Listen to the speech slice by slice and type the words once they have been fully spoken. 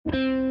It's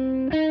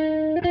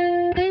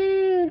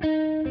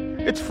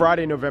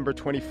Friday, November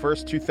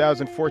 21st,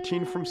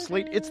 2014. From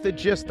Slate, it's The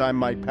Gist. I'm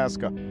Mike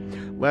Pesca.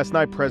 Last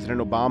night,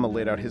 President Obama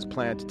laid out his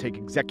plan to take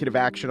executive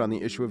action on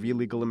the issue of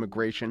illegal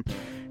immigration.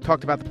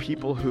 Talked about the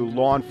people who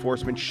law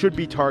enforcement should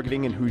be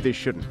targeting and who they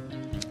shouldn't.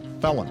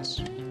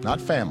 Felons,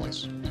 not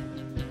families.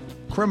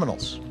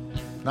 Criminals,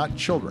 not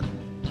children.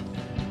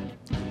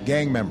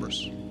 Gang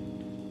members,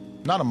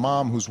 not a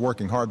mom who's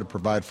working hard to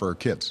provide for her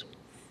kids.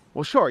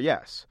 Well, sure,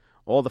 yes.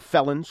 All the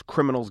felons,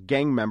 criminals,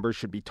 gang members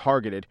should be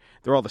targeted.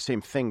 They're all the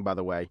same thing, by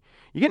the way.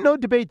 You get no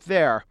debate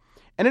there.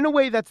 And in a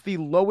way, that's the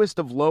lowest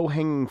of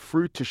low-hanging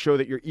fruit to show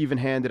that you're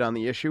even-handed on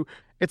the issue.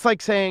 It's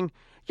like saying,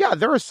 yeah,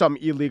 there are some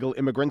illegal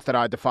immigrants that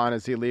I define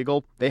as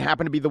illegal. They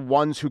happen to be the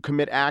ones who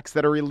commit acts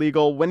that are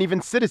illegal when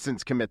even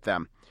citizens commit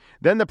them.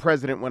 Then the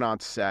president went on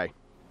to say,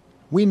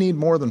 we need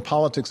more than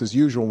politics as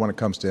usual when it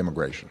comes to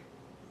immigration.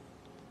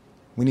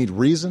 We need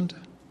reasoned,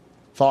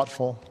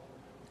 thoughtful,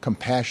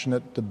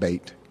 compassionate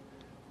debate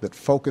that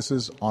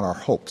focuses on our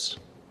hopes,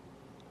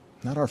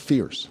 not our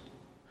fears.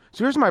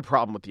 So here's my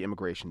problem with the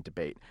immigration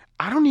debate.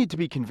 I don't need to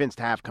be convinced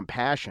to have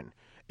compassion.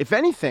 If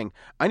anything,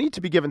 I need to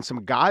be given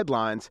some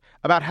guidelines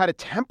about how to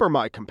temper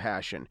my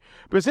compassion.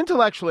 Because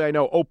intellectually, I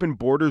know open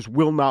borders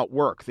will not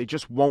work. They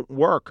just won't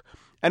work.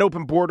 And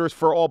open borders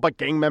for all but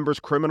gang members,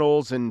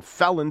 criminals, and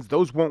felons,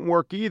 those won't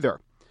work either.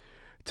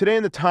 Today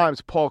in the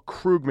Times, Paul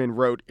Krugman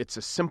wrote, it's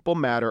a simple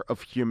matter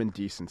of human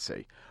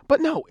decency.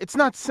 But no, it's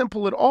not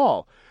simple at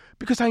all.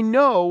 Because I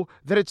know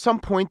that at some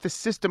point the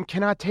system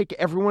cannot take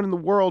everyone in the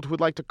world who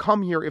would like to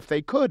come here if they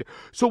could.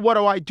 So what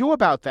do I do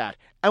about that?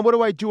 And what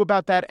do I do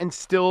about that and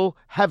still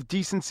have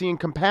decency and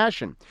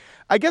compassion?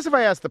 I guess if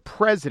I asked the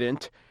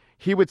president,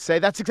 he would say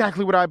that's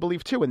exactly what I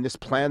believe too. In this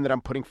plan that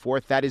I'm putting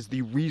forth, that is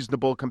the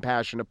reasonable,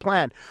 compassionate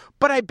plan.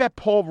 But I bet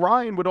Paul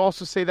Ryan would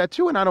also say that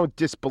too. And I don't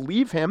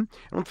disbelieve him.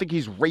 I don't think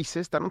he's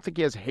racist. I don't think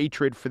he has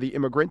hatred for the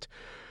immigrant.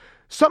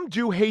 Some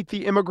do hate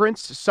the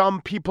immigrants.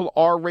 Some people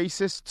are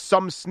racist.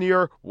 Some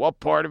sneer, what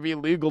part of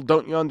illegal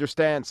don't you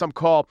understand? Some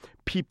call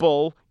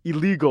people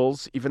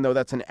illegals, even though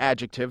that's an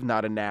adjective,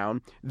 not a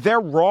noun. They're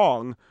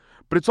wrong,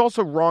 but it's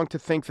also wrong to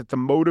think that the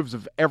motives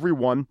of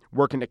everyone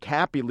working to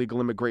cap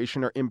illegal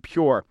immigration are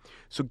impure.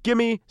 So give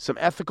me some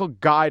ethical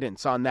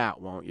guidance on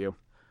that, won't you?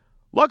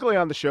 Luckily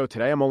on the show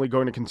today, I'm only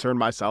going to concern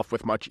myself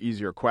with much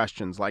easier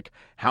questions like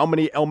how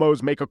many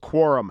Elmos make a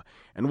quorum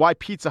and why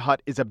Pizza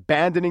Hut is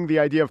abandoning the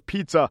idea of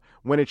pizza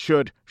when it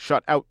should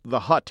shut out the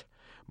hut.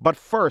 But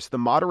first, the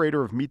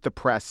moderator of Meet the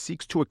Press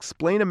seeks to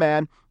explain a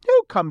man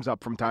who comes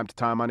up from time to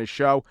time on his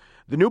show.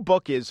 The new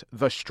book is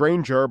The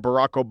Stranger,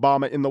 Barack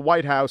Obama in the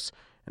White House.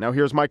 And now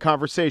here's my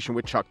conversation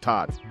with Chuck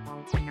Todd.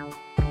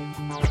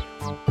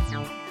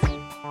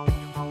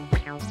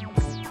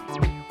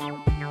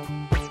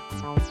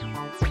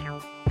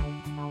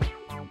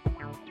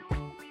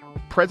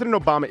 President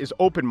Obama is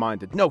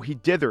open-minded. No, he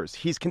dithers.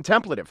 He's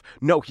contemplative.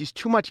 No, he's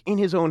too much in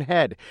his own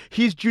head.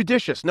 He's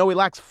judicious. No, he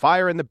lacks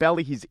fire in the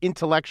belly. He's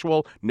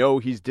intellectual. No,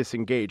 he's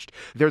disengaged.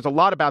 There's a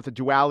lot about the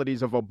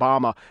dualities of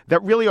Obama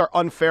that really are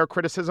unfair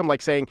criticism,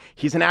 like saying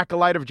he's an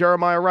acolyte of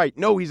Jeremiah Wright.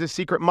 No, he's a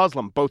secret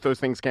Muslim. Both those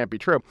things can't be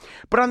true.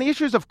 But on the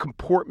issues of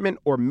comportment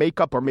or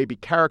makeup or maybe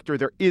character,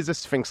 there is a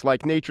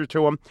Sphinx-like nature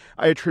to him.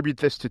 I attribute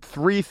this to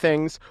three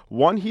things.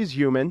 One, he's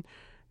human.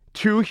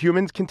 Two,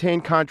 humans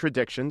contain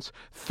contradictions.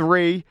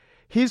 Three,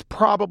 he's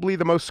probably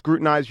the most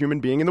scrutinized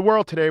human being in the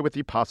world today, with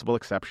the possible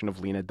exception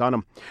of Lena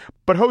Dunham.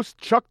 But host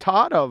Chuck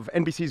Todd of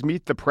NBC's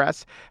Meet the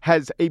Press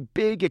has a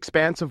big,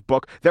 expansive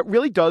book that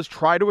really does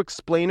try to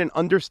explain and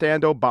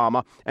understand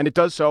Obama, and it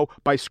does so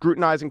by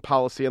scrutinizing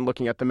policy and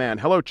looking at the man.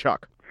 Hello,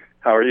 Chuck.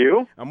 How are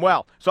you? I'm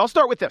well. So I'll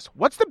start with this.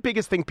 What's the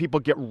biggest thing people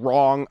get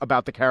wrong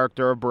about the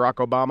character of Barack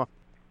Obama?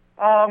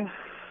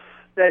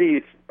 That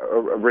he's a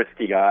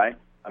risky guy.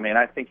 I mean,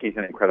 I think he's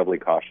an incredibly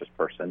cautious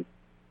person,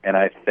 and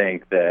I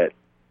think that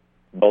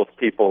both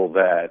people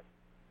that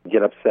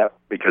get upset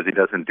because he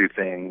doesn't do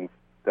things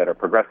that are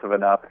progressive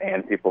enough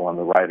and people on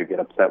the right who get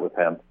upset with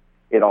him,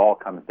 it all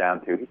comes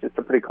down to he's just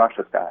a pretty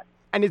cautious guy.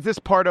 And is this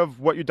part of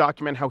what you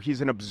document, how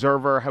he's an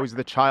observer, how he's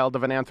the child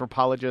of an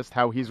anthropologist,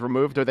 how he's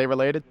removed? Are they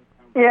related?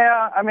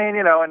 Yeah, I mean,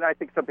 and I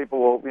think some people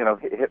will,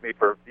 hit me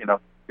for,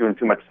 doing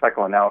too much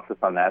psychoanalysis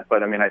on that.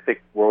 But, I mean, I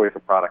think we're always a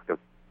product of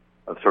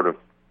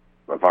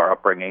our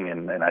upbringing,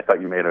 and I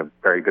thought you made a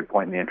very good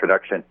point in the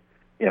introduction.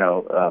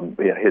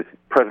 His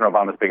President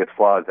Obama's biggest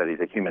flaw is that he's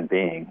a human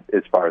being,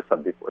 as far as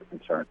some people are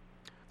concerned.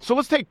 So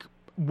let's take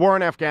war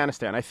in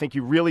Afghanistan. I think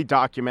you really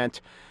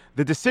document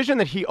the decision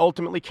that he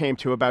ultimately came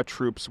to about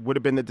troops would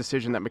have been the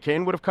decision that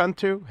McCain would have come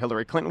to,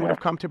 Hillary Clinton would have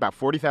come to, about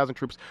 40,000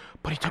 troops.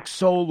 But he took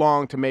so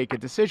long to make a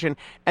decision.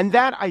 And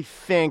that, I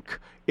think,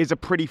 is a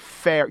pretty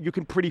fair, you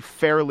can pretty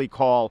fairly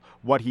call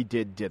what he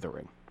did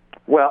dithering.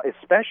 Well,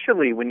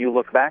 especially when you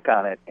look back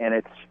on it, and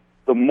it's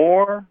the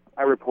more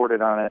I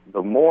reported on it,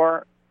 the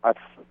more I've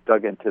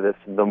dug into this,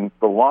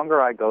 the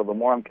longer I go, the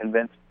more I'm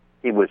convinced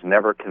he was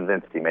never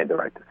convinced he made the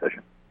right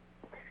decision.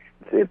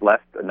 It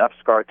left enough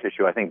scar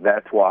tissue. I think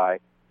that's why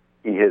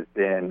he has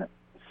been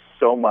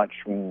so much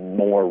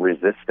more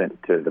resistant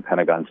to the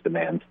Pentagon's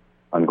demands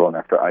on going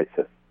after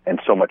ISIS and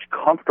so much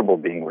comfortable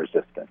being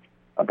resistant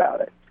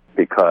about it,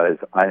 because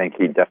I think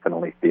he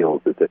definitely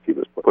feels as if he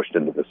was pushed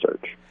into the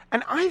search.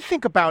 And I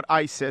think about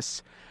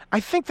ISIS, I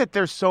think that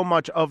there's so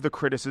much of the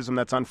criticism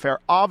that's unfair.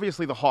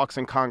 Obviously, the Hawks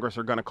in Congress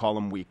are going to call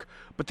him weak.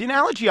 But the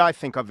analogy I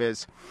think of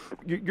is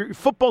your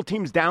football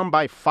team's down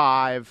by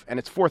 5, and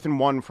it's 4th and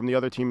 1 from the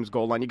other team's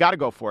goal line. You got to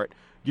go for it.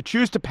 You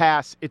choose to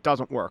pass, it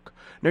doesn't work.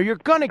 Now, you're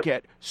going to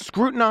get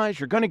scrutinized,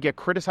 you're going to get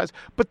criticized,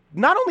 but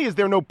not only is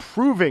there no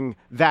proving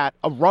that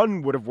a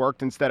run would have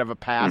worked instead of a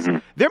pass,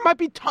 there might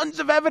be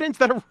tons of evidence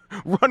that a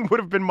run would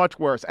have been much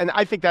worse. And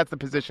I think that's the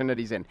position that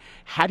he's in.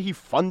 Had he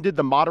funded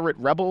the moderate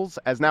rebels,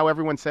 as now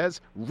everyone says,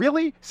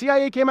 really?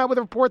 CIA came out with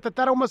a report that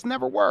almost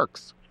never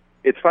works.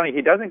 It's funny,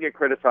 he doesn't get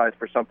criticized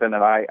for something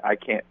that I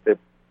can't,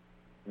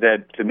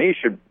 that to me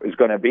is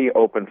going to be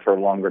open for a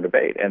longer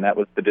debate, and that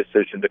was the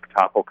decision to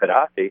topple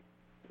Gaddafi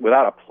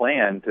without a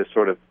plan to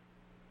sort of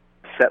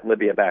set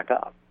Libya back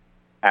up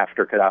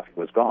after Gaddafi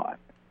was gone,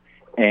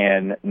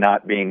 and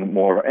not being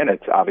more, and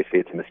it's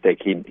obviously a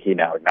mistake he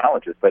now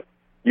acknowledges, but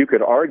you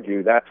could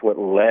argue that's what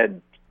led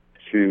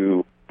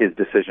to his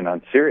decision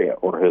on Syria,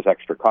 or his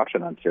extra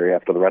caution on Syria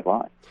after the red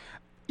line.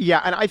 Yeah,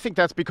 and I think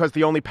that's because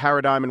the only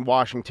paradigm in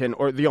Washington,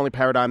 or the only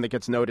paradigm that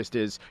gets noticed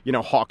is,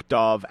 hawk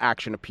dove,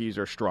 action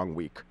appeaser, strong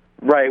weak.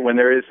 Right, when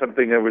there is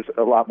something that was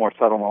a lot more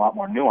subtle and a lot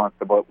more nuanced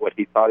about what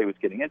he thought he was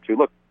getting into.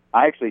 Look,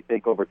 I actually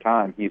think over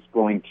time he's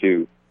going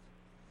to,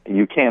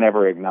 you can't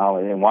ever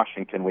acknowledge, in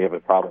Washington we have a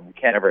problem, you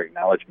can't ever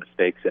acknowledge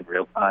mistakes in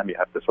real time. You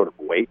have to sort of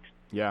wait.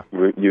 Yeah.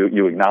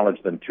 You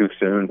acknowledge them too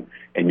soon,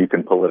 and you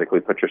can politically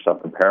put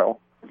yourself in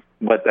peril.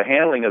 But the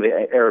handling of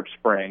the Arab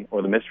Spring,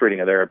 or the misreading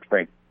of the Arab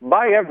Spring,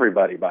 by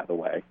everybody, by the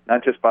way,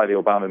 not just by the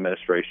Obama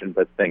administration,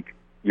 but think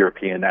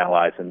European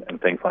allies and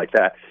things like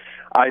that,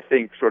 I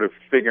think sort of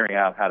figuring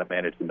out how to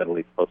manage the Middle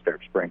East post-Arab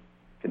Spring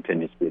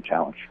continues to be a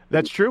challenge.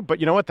 That's true, but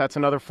you know what? That's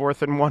another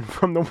 4th and 1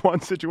 from the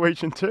 1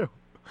 situation, too.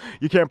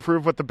 You can't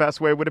prove what the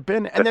best way would have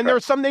been. And then there are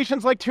some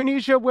nations like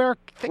Tunisia where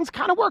things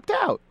kind of worked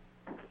out.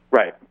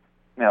 Right.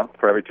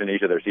 For every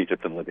Tunisia, there's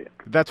Egypt and Libya.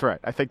 That's right.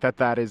 I think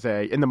that is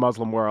in the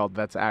Muslim world,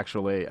 that's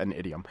actually an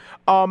idiom.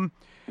 We're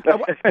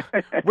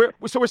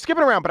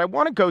skipping around, but I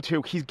want to go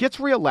to, he gets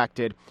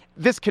reelected.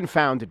 This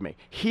confounded me.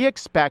 He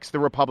expects the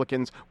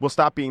Republicans will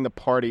stop being the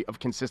party of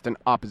consistent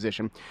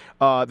opposition.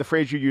 The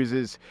phrase you use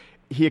is,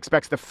 he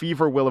expects the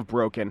fever will have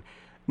broken.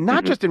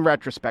 Not just in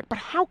retrospect, but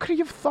how could he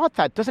have thought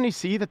that? Doesn't he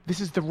see that this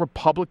is the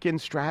Republican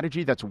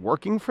strategy that's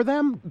working for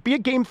them? Be a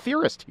game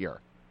theorist here.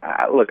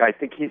 Look, I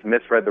think he's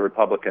misread the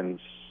Republicans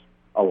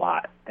a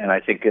lot. And I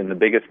think in the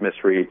biggest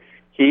misread,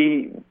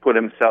 he put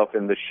himself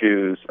in the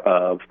shoes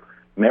of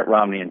Mitt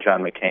Romney and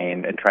John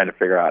McCain and trying to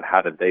figure out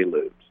how did they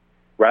lose,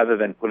 rather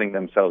than putting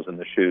themselves in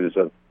the shoes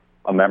of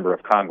a member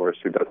of Congress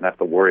who doesn't have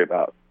to worry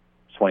about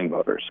swing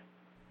voters.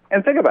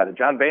 And think about it.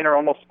 John Boehner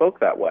almost spoke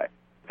that way.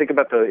 Think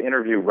about the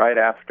interview right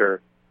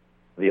after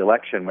the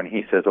election when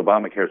he says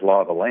Obamacare's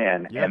law of the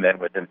land, and then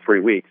within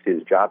 3 weeks,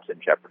 his job's in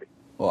jeopardy.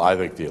 Well, I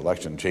think the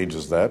election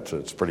changes that.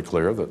 It's pretty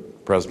clear that the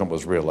president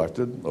was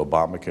reelected.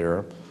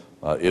 Obamacare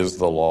is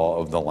the law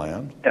of the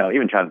land.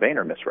 Even John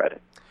Boehner misread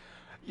it.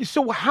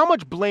 So how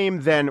much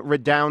blame then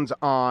redounds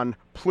on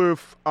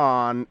Plouffe,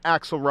 on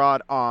Axelrod,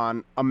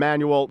 on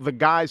Emanuel, the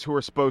guys who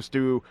are supposed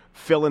to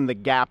fill in the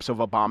gaps of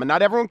Obama?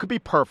 Not everyone could be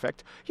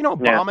perfect.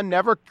 Obama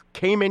never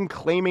came in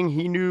claiming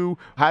he knew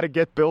how to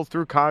get bills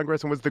through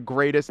Congress and was the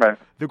greatest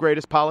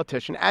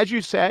politician. As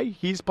you say,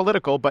 he's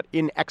political, but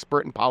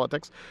inexpert in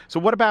politics.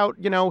 So what about,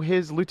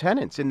 his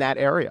lieutenants in that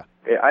area?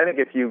 I think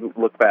if you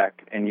look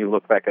back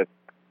at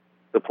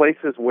the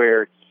places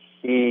where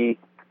he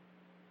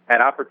had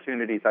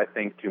opportunities, I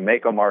think, to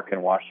make a mark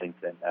in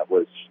Washington that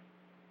was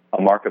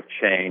a mark of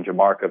change, a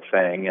mark of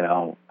saying,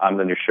 I'm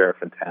the new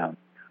sheriff in town,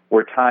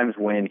 were times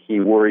when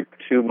he worried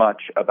too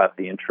much about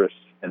the interests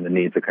and the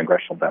needs of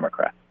congressional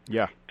Democrats.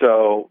 Yeah.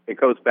 So it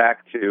goes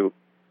back to,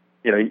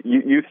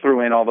 you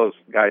threw in all those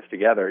guys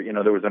together.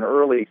 There was an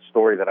early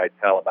story that I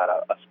tell about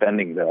a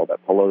spending bill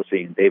that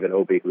Pelosi and David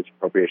Obey, who was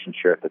appropriations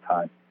chair at the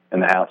time in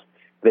the House,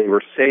 they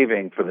were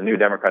saving for the new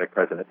Democratic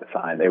president to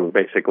sign. They were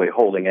basically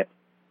holding it.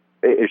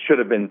 It should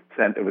have been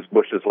sent. It was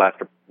Bush's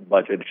last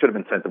budget. It should have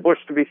been sent to Bush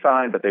to be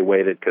signed, but they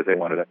waited because they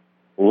wanted to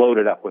load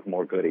it up with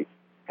more goodies.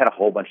 Had a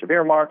whole bunch of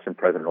earmarks, and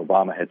President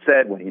Obama had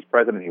said when he's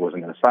president he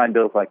wasn't going to sign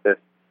bills like this.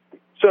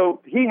 So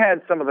he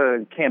had some of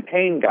the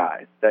campaign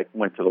guys that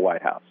went to the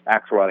White House,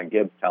 Axelrod and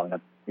Gibbs, telling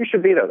him, you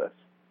should veto this.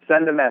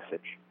 Send a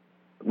message.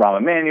 Rahm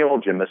Emanuel,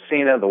 Jim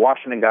Messina, the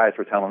Washington guys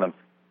were telling him,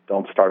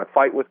 don't start a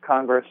fight with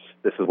Congress.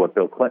 This is what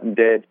Bill Clinton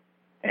did,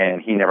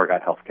 and he never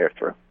got health care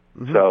through.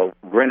 So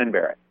grin and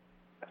bear it.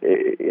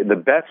 The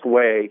best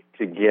way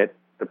to get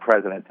the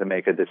president to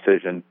make a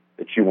decision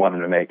that you want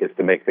him to make is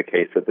to make the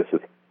case that this is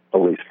the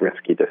least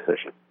risky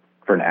decision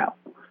for now.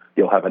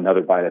 You'll have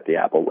another bite at the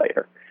apple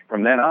later.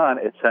 From then on,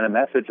 it sent a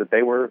message that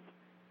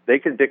they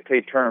could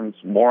dictate terms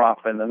more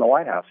often than the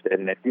White House did.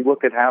 And if you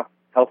look at how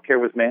health care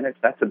was managed,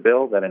 that's a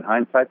bill that in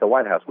hindsight, the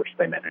White House wished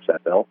they managed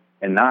that bill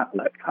and not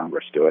let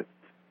Congress do it.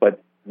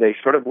 But they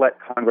sort of let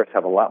Congress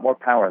have a lot more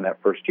power in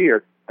that first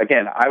year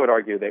again, I would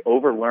argue they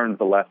overlearned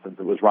the lessons.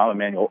 It was Rahm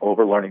Emanuel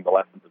overlearning the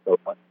lessons of Bill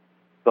Clinton.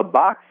 The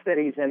box that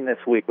he's in this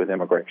week with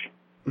immigration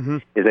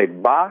is a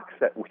box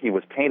that he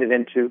was painted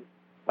into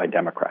by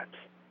Democrats.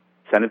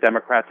 Senate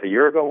Democrats a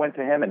year ago went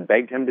to him and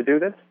begged him to do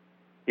this.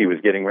 He was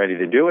getting ready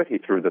to do it. He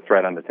threw the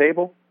threat on the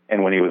table.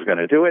 And when he was going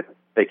to do it,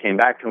 they came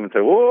back to him and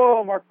said,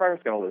 whoa, Mark Pryor's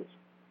going to lose.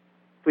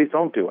 Please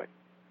don't do it.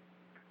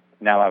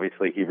 Now,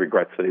 obviously, he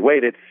regrets that he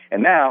waited.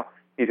 And now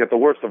he's got the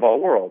worst of all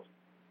worlds.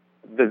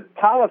 The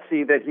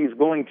policy that he's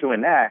going to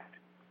enact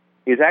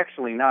is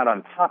actually not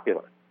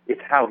unpopular.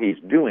 It's how he's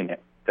doing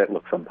it that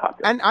looks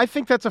unpopular. And I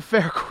think that's a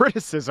fair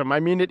criticism. I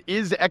mean, it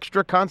is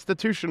extra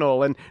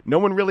constitutional, and no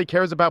one really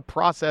cares about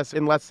process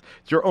unless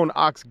it's your own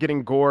ox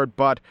getting gored.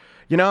 But,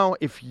 you know,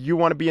 if you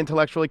want to be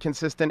intellectually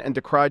consistent and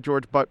decry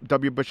George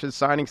W. Bush's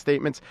signing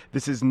statements,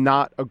 this is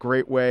not a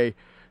great way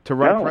to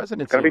run a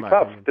presidency. It's going to be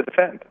tough to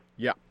defend.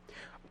 Yeah.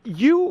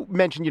 You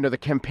mentioned, the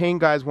campaign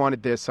guys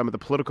wanted this, some of the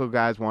political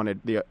guys wanted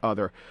the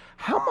other.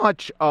 How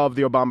much of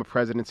the Obama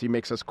presidency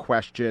makes us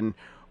question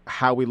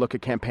how we look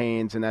at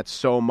campaigns, and that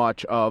so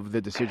much of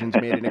the decisions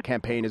made in a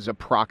campaign is a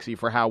proxy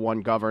for how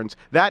one governs?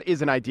 That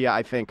is an idea,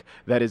 I think,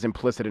 that is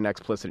implicit and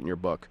explicit in your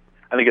book.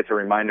 I think it's a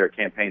reminder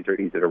campaigns are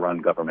easy to run,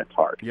 government's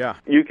hard. Yeah.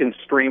 You can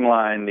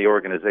streamline the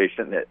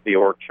organization, the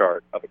org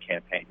chart of a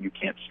campaign. You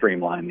can't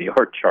streamline the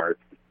org chart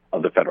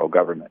of the federal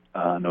government,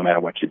 no matter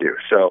what you do.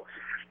 So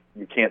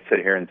you can't sit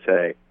here and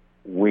say,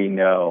 we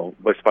know,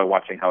 just by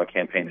watching how a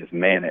campaign is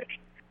managed.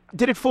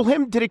 Did it fool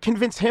him? Did it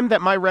convince him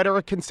that my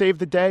rhetoric can save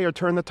the day or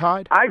turn the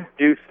tide? I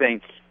do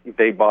think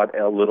they bought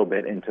a little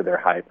bit into their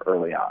hype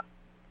early on.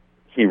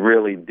 He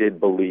really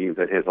did believe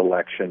that his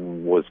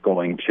election was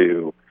going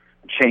to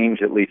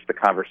change at least the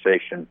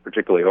conversation,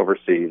 particularly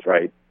overseas,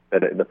 right?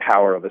 That the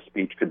power of a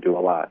speech could do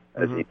a lot,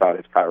 as he thought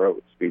his Cairo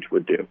speech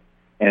would do.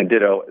 And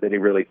ditto, that he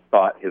really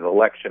thought his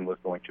election was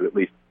going to at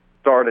least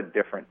start a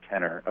different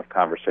tenor of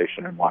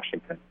conversation in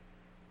Washington.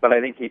 But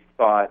I think he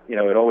thought,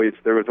 there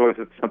was always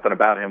something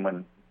about him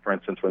when, for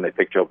instance, when they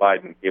picked Joe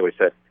Biden, he always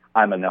said,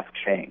 I'm enough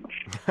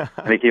change.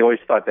 I think he always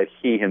thought that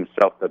he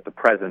himself, that the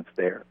presence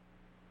there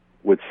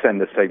would send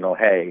the signal,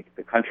 hey,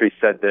 the country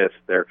said this,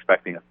 they're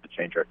expecting us to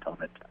change our tone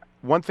and tone.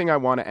 One thing I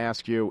want to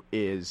ask you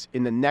is,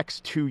 in the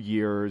next 2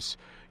 years,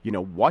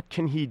 what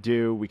can he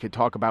do? We could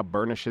talk about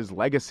Burnish's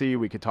legacy.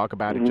 We could talk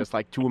about it just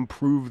like to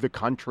improve the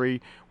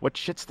country. What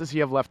shits does he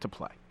have left to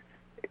play?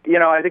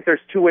 I think there's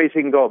two ways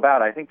he can go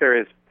about it. I think there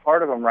is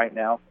part of him right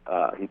now.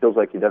 He feels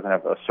like he doesn't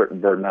have a certain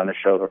burden on his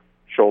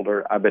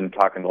shoulder. I've been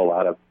talking to a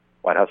lot of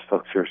White House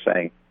folks who are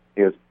saying,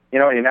 he goes, he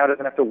now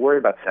doesn't have to worry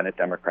about Senate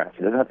Democrats.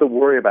 He doesn't have to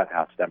worry about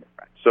House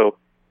Democrats. So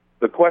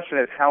the question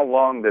is, how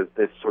long does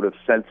this sort of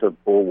sense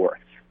of bulwark,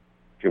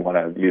 if you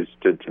want to use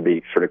to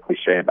be sort of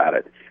cliche about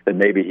it, that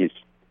maybe he's,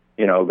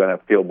 going to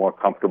feel more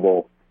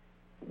comfortable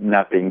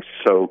not being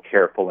so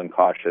careful and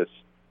cautious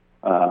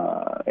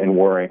and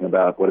worrying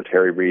about what does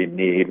Harry Reid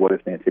need, what does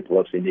Nancy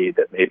Pelosi need,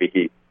 that maybe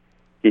he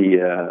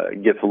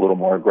gets a little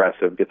more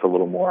aggressive, gets a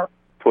little more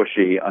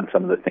pushy on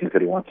some of the things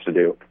that he wants to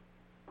do.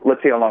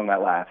 Let's see how long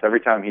that lasts. Every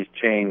time he's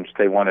changed,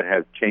 they want to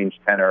have changed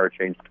tenor or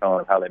changed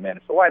tone of how they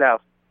manage the White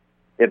House.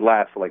 It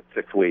lasts like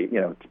 6 weeks,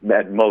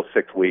 at most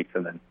 6 weeks,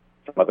 and then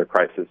some other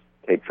crisis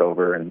takes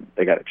over and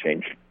they got to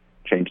change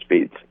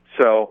speeds.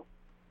 So,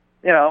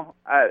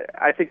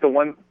 I think the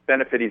one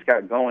benefit he's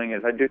got going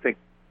is I do think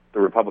the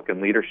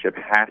Republican leadership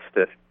has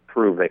to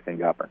prove they can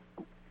govern.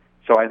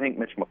 So I think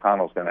Mitch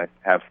McConnell's going to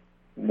have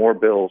more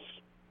bills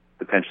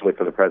potentially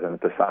for the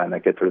president to sign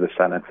that get through the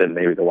Senate than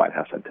maybe the White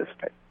House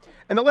anticipates.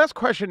 And the last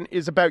question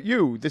is about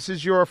you. This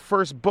is your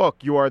first book.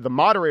 You are the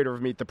moderator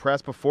of Meet the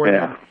Press. Before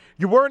that,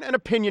 you weren't an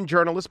opinion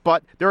journalist,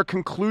 but there are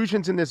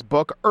conclusions in this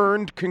book,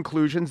 earned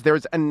conclusions.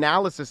 There's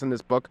analysis in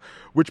this book,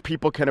 which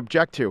people can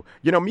object to.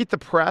 Meet the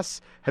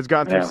Press has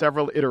gone through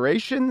several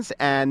iterations,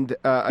 and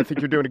I think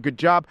you're doing a good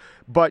job.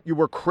 But you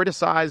were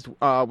criticized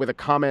with a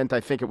comment, I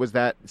think it was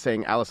that,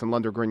 saying Alison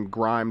Lundgren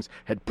Grimes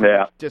had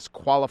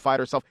disqualified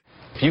herself.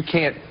 If you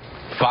can't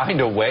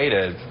find a way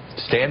to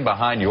stand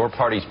behind your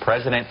party's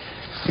president,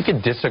 you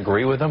can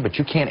disagree with them, but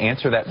you can't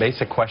answer that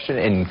basic question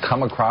and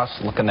come across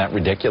looking that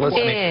ridiculous.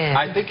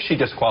 I think she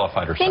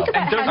disqualified herself.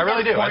 I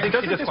really do. I think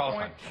she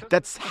disqualified.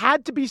 That's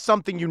had to be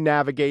something you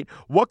navigate.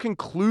 What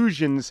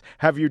conclusions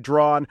have you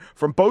drawn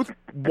from both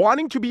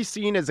wanting to be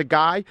seen as a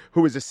guy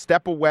who is a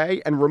step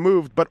away and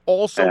removed, but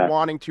also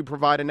wanting to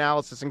provide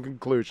analysis and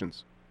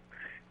conclusions?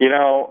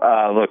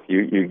 Look,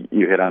 you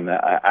hit on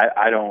that.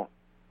 I don't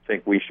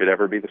think we should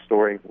ever be the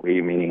story.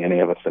 We, meaning any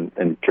of us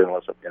in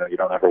journalism. You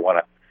don't ever want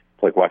to,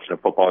 like watching a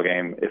football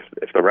game,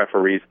 if the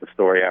referee's the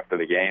story after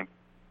the game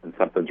and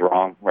something's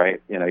wrong, right?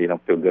 You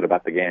don't feel good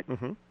about the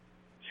game.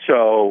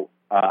 So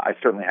I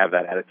certainly have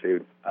that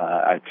attitude.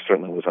 I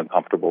certainly was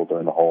uncomfortable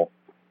during the whole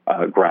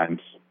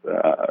Grimes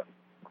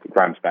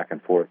back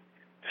and forth.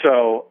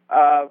 So,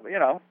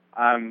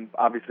 I'm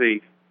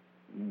obviously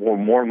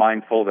more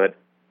mindful that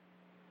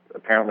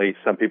apparently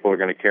some people are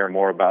going to care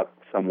more about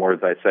some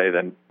words I say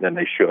than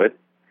they should.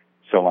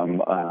 So I'm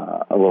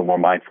a little more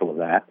mindful of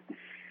that.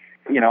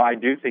 I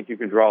do think you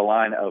can draw a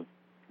line of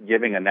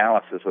giving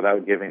analysis,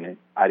 without giving an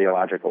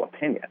ideological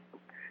opinion,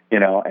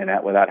 and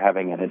that without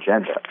having an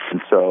agenda.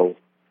 And so,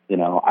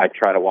 I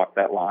try to walk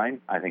that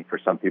line. I think for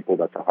some people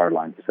that's a hard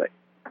line to say,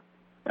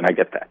 and I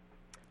get that.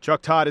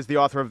 Chuck Todd is the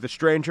author of The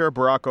Stranger,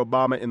 Barack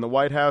Obama in the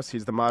White House.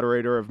 He's the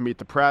moderator of Meet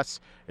the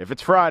Press. If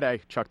it's Friday,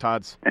 Chuck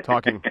Todd's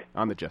talking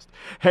on The Gist.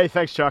 Hey,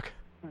 thanks, Chuck.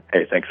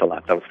 Hey, thanks a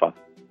lot. That was fun.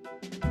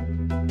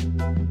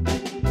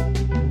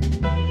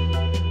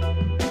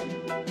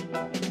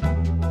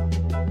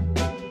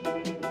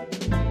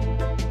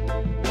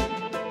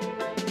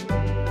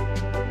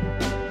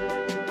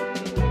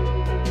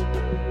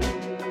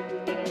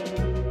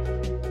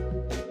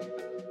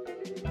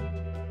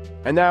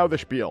 And now the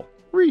spiel.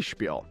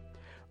 Re-spiel.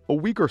 A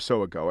week or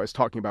so ago, I was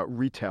talking about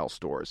retail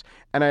stores,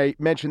 and I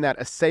mentioned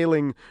that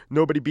assailing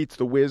Nobody Beats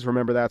the Whiz,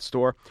 remember that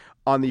store,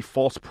 on the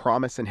false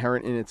promise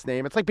inherent in its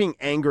name. It's like being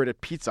angered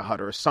at Pizza Hut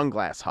or a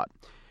Sunglass Hut.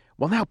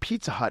 Well, now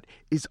Pizza Hut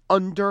is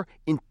under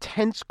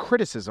intense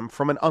criticism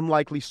from an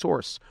unlikely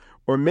source.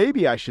 Or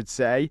maybe I should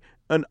say,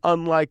 an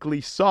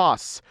unlikely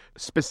sauce,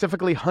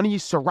 specifically honey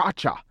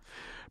sriracha.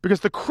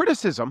 Because the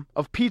criticism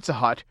of Pizza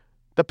Hut,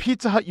 the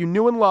Pizza Hut you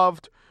knew and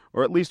loved,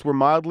 or at least were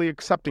mildly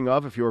accepting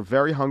of if you were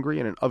very hungry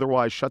in an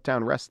otherwise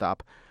shut-down rest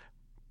stop,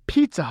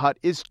 Pizza Hut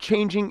is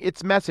changing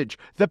its message.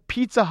 The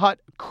Pizza Hut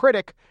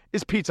critic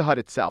is Pizza Hut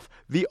itself.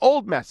 The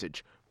old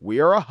message, we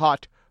are a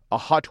hut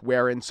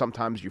wherein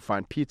sometimes you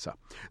find pizza.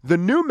 The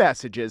new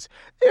message is,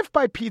 if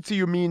by pizza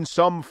you mean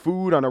some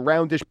food on a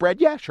roundish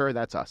bread, yeah, sure,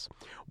 that's us.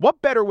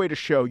 What better way to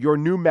show your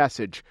new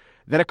message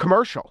than a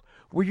commercial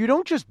where you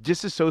don't just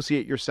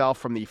disassociate yourself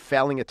from the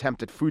failing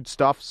attempt at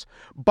foodstuffs,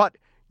 but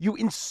you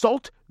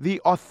insult the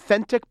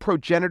authentic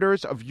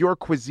progenitors of your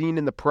cuisine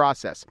in the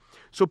process.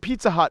 So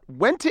Pizza Hut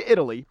went to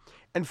Italy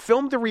and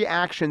filmed the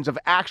reactions of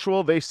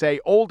actual, they say,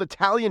 old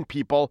Italian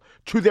people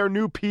to their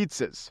new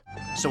pizzas.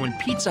 So when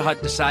Pizza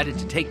Hut decided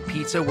to take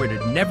pizza where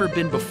it had never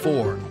been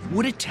before,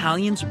 would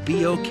Italians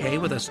be okay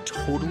with us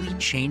totally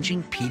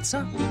changing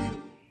pizza?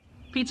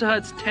 Pizza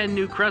Hut's 10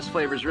 new crust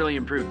flavors really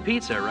improved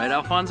pizza, right,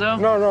 Alfonso?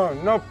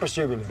 No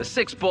possible. The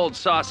 6 bold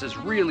sauces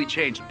really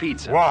changed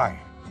pizza. Why?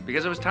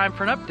 Because it was time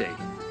for an update.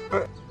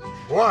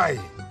 Why?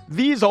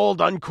 These old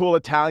uncool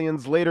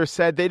Italians later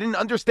said they didn't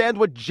understand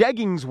what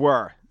jeggings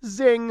were.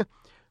 Zing.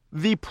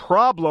 The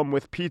problem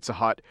with Pizza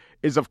Hut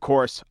is, of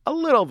course, a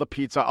little the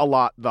pizza, a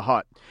lot the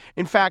hut.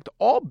 In fact,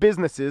 all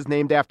businesses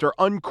named after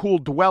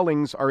uncool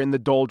dwellings are in the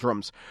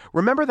doldrums.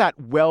 Remember that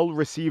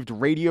well-received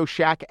Radio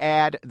Shack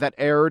ad that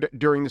aired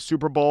during the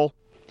Super Bowl?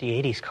 The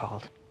 80s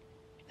called.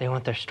 They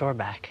want their store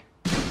back.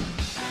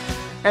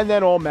 And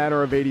then all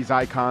manner of 80s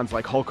icons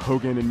like Hulk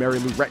Hogan and Mary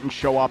Lou Retton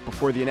show up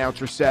before the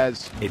announcer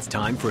says, "It's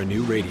time for a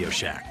new Radio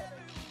Shack."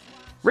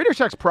 Radio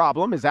Shack's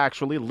problem is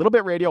actually a little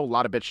bit radio, a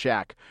lot of bit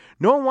shack.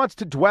 No one wants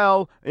to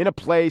dwell in a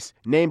place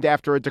named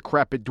after a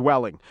decrepit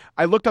dwelling.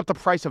 I looked up the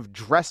price of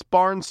Dress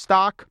Barn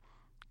stock.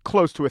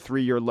 Close to a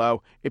 3-year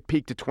low. It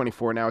peaked at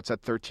 24, now it's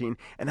at 13.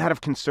 And out of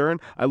concern,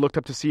 I looked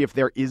up to see if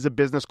there is a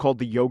business called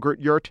the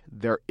Yogurt Yurt.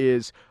 There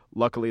is.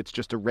 Luckily, it's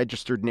just a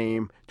registered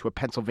name to a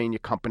Pennsylvania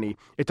company.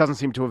 It doesn't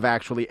seem to have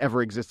actually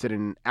ever existed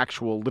in an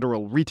actual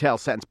literal retail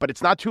sense, but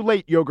it's not too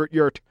late, Yogurt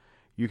Yurt.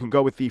 You can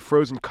go with the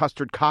frozen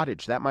custard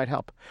cottage. That might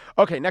help.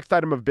 Okay, next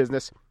item of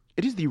business.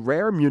 It is the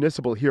rare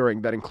municipal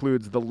hearing that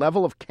includes the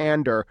level of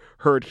candor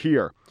heard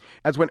here.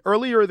 As when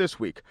earlier this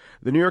week,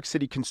 the New York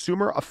City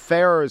Consumer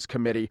Affairs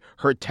Committee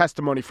heard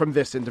testimony from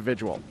this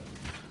individual.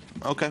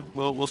 Okay,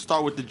 well, we'll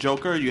start with the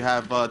Joker. You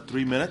have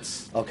 3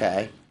 minutes.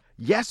 Okay.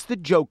 Yes, the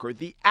Joker,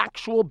 the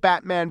actual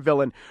Batman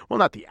villain. Well,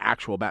 not the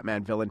actual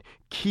Batman villain.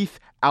 Keith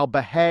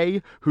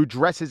Albahey, who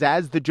dresses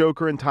as the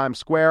Joker in Times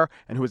Square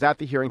and who was at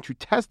the hearing to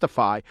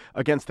testify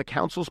against the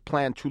council's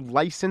plan to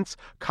license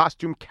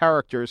costume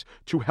characters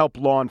to help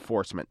law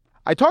enforcement.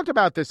 I talked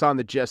about this on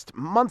The Gist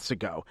months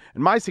ago,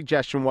 and my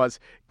suggestion was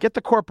get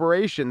the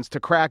corporations to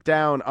crack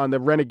down on the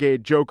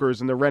renegade Jokers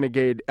and the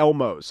renegade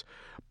Elmos.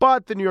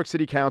 But the New York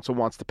City Council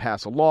wants to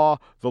pass a law.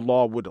 The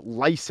law would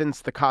license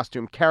the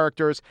costume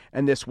characters,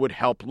 and this would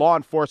help law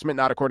enforcement,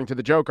 not according to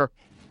the Joker.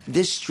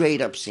 This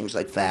straight up seems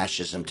like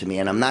fascism to me,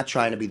 and I'm not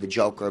trying to be the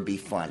Joker or be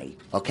funny,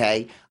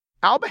 okay?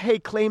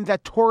 Albahey claimed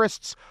that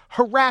tourists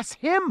harass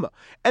him,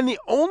 and the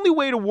only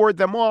way to ward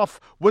them off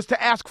was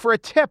to ask for a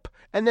tip,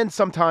 and then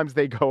sometimes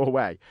they go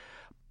away.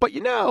 But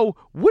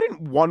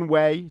wouldn't one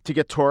way to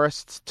get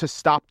tourists to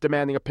stop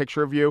demanding a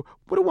picture of you,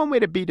 wouldn't one way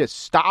to be to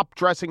stop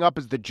dressing up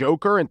as the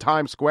Joker in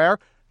Times Square?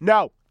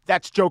 No,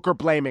 that's Joker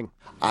blaming.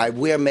 I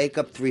wear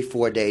makeup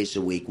 3-4 days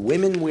a week.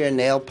 Women wear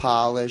nail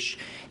polish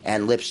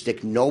and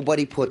lipstick.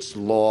 Nobody puts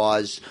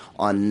laws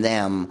on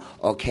them,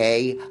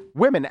 okay?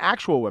 Women,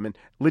 actual women,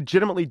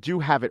 legitimately do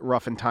have it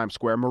rough in Times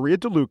Square. Maria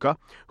DeLuca,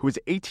 who is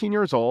 18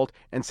 years old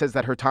and says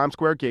that her Times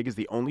Square gig is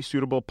the only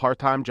suitable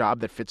part-time job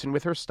that fits in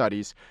with her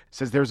studies,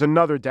 says there's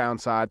another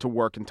downside to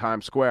work in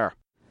Times Square.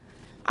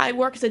 I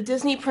work as a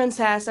Disney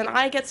princess, and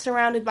I get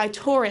surrounded by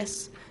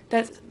tourists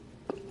that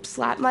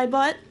slap my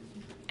butt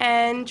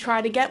and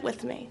try to get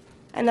with me,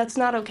 and that's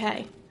not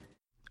okay.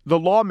 The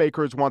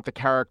lawmakers want the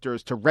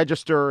characters to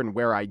register and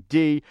wear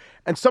ID,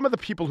 and some of the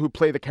people who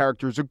play the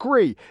characters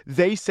agree.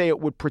 They say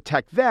it would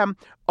protect them,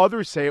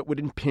 others say it would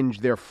impinge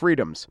their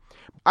freedoms.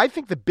 I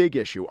think the big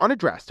issue,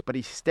 unaddressed but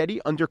a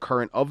steady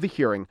undercurrent of the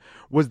hearing,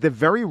 was the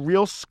very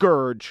real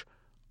scourge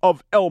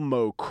of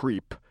Elmo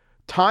creep.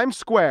 Times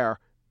Square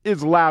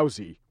is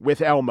lousy with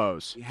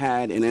Elmos. We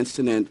had an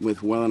incident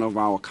with one of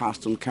our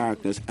costume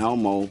characters,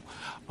 Elmo,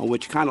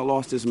 which kind of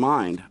lost his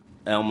mind.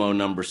 Elmo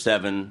number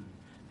 7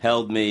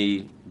 held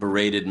me,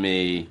 berated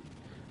me,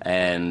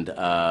 and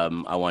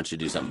I want you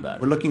to do something about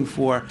it. We're looking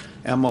for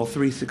Elmo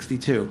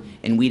 362.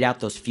 And weed out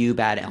those few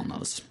bad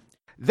Elmos.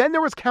 Then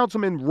there was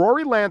Councilman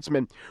Rory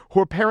Lanceman,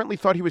 who apparently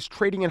thought he was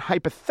trading in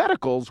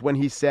hypotheticals when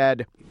he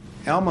said,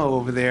 Elmo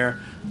over there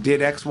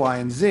did X, Y,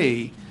 and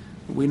Z.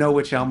 We know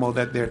which Elmo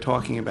that they're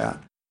talking about.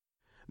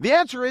 The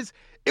answer is,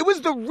 it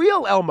was the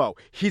real Elmo.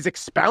 He's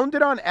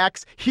expounded on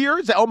X.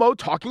 Here's Elmo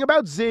talking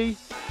about Z.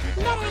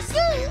 Letter Z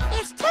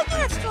is taking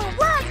us to a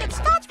word that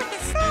starts with the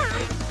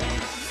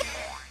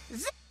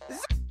sound.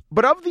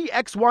 But of the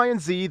X, Y,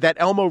 and Z that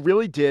Elmo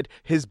really did,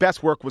 his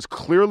best work was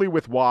clearly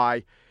with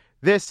Y.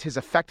 This, his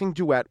affecting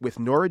duet with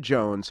Norah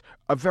Jones,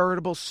 a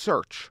veritable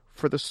search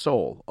for the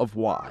soul of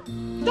Y.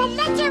 The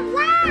letter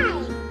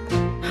Y.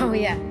 Oh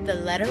yeah, the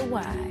letter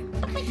Y.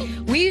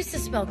 We used to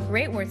spell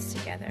great words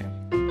together.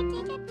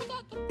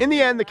 In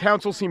the end, the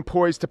council seemed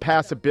poised to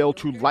pass a bill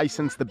to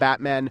license the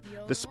Batman,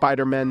 the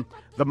Spider-Man,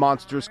 the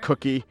Monsters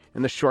Cookie,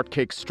 and the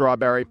Shortcake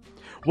Strawberry.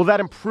 Will that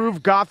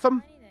improve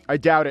Gotham? I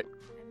doubt it.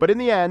 But in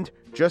the end,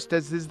 just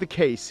as is the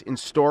case in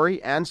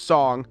story and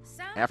song,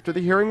 after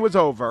the hearing was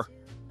over,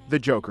 the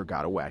Joker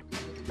got away.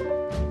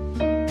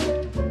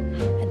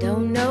 I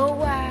don't know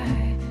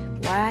why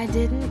I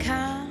didn't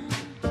come.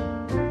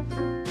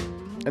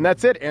 And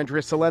that's it.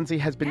 Andrea Salenzi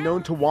has been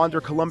known to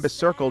wander Columbus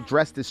Circle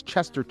dressed as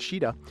Chester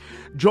Cheetah.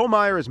 Joel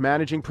Meyer is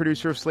managing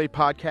producer of Slate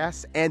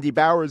Podcasts. Andy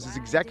Bowers is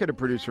executive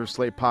producer of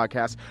Slate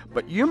Podcasts.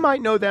 But you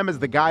might know them as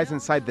the guys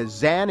inside the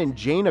Zan and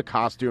Jaina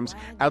costumes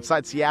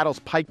outside Seattle's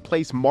Pike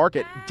Place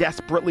Market,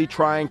 desperately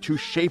trying to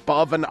shape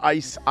of an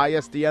ice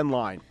ISDN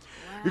line.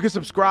 You can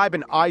subscribe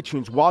in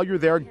iTunes. While you're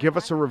there, give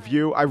us a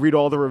review. I read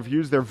all the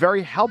reviews. They're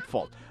very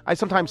helpful. I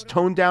sometimes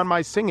tone down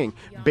my singing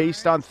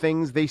based on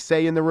things they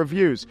say in the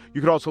reviews.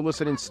 You could also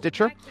listen in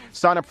Stitcher.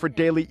 Sign up for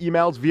daily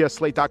emails via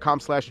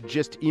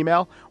slate.com/gist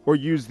email or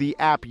use the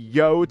app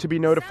Yo to be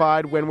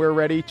notified when we're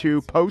ready to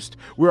post.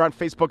 We're on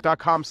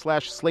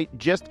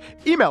facebook.com/slategist.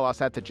 Email us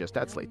at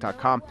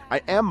thegist@slate.com.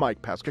 I am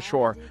Mike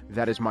Pescashore.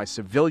 That is my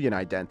civilian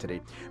identity.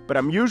 But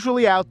I'm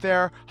usually out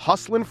there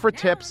hustling for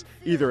tips,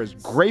 either as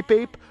Grape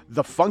Ape,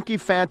 the Funky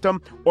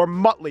Phantom, or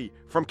Muttley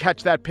from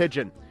Catch That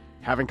Pigeon.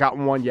 Haven't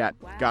gotten one yet.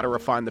 Got to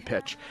refine the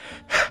pitch.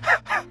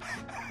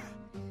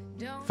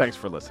 Thanks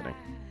for listening.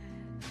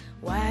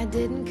 Why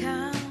didn't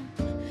come?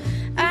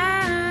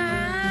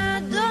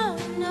 I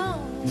don't know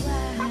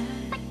why.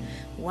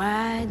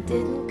 Why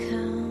didn't